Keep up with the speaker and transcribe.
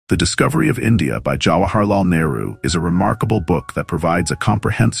The Discovery of India by Jawaharlal Nehru is a remarkable book that provides a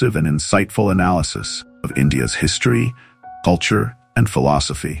comprehensive and insightful analysis of India's history, culture, and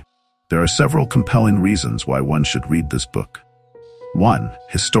philosophy. There are several compelling reasons why one should read this book. 1.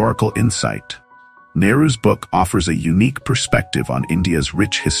 Historical insight. Nehru's book offers a unique perspective on India's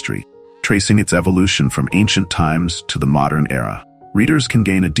rich history, tracing its evolution from ancient times to the modern era. Readers can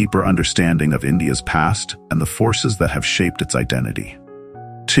gain a deeper understanding of India's past and the forces that have shaped its identity.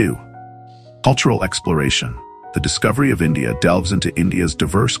 2. Cultural exploration. The Discovery of India delves into India's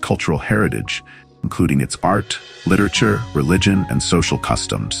diverse cultural heritage, including its art, literature, religion, and social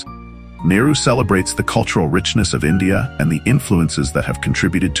customs. Nehru celebrates the cultural richness of India and the influences that have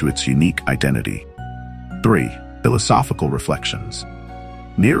contributed to its unique identity. 3. Philosophical reflections.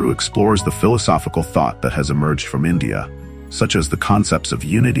 Nehru explores the philosophical thought that has emerged from India, such as the concepts of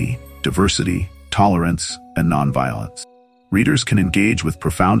unity, diversity, tolerance, and nonviolence. Readers can engage with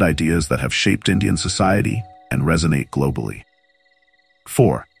profound ideas that have shaped Indian society and resonate globally.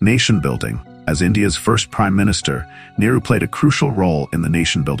 4. Nation building. As India's first Prime Minister, Nehru played a crucial role in the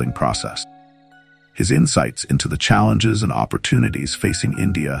nation-building process. His insights into the challenges and opportunities facing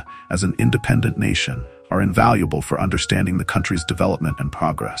India as an independent nation are invaluable for understanding the country's development and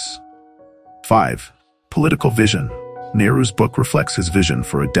progress. 5. Political vision. Nehru's book reflects his vision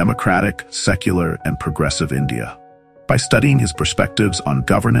for a democratic, secular, and progressive India. By studying his perspectives on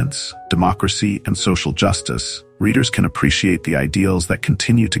governance, democracy, and social justice, readers can appreciate the ideals that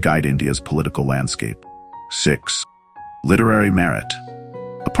continue to guide India's political landscape. 6. Literary merit.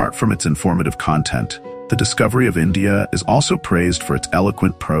 Apart from its informative content, The Discovery of India is also praised for its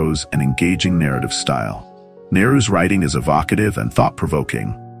eloquent prose and engaging narrative style. Nehru's writing is evocative and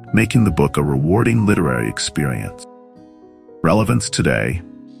thought-provoking, making the book a rewarding literary experience. Relevance today.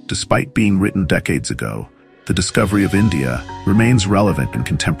 Despite being written decades ago, The Discovery of India remains relevant in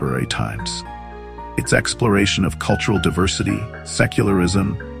contemporary times. Its exploration of cultural diversity,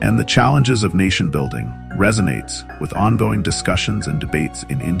 secularism, and the challenges of nation-building resonates with ongoing discussions and debates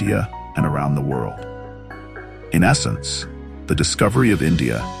in India and around the world. In essence, The Discovery of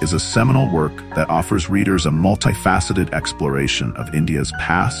India is a seminal work that offers readers a multifaceted exploration of India's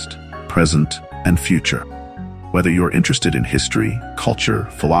past, present, and future. Whether you're interested in history, culture,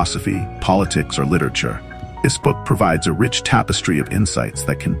 philosophy, politics, or literature, this book provides a rich tapestry of insights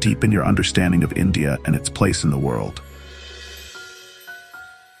that can deepen your understanding of India and its place in the world.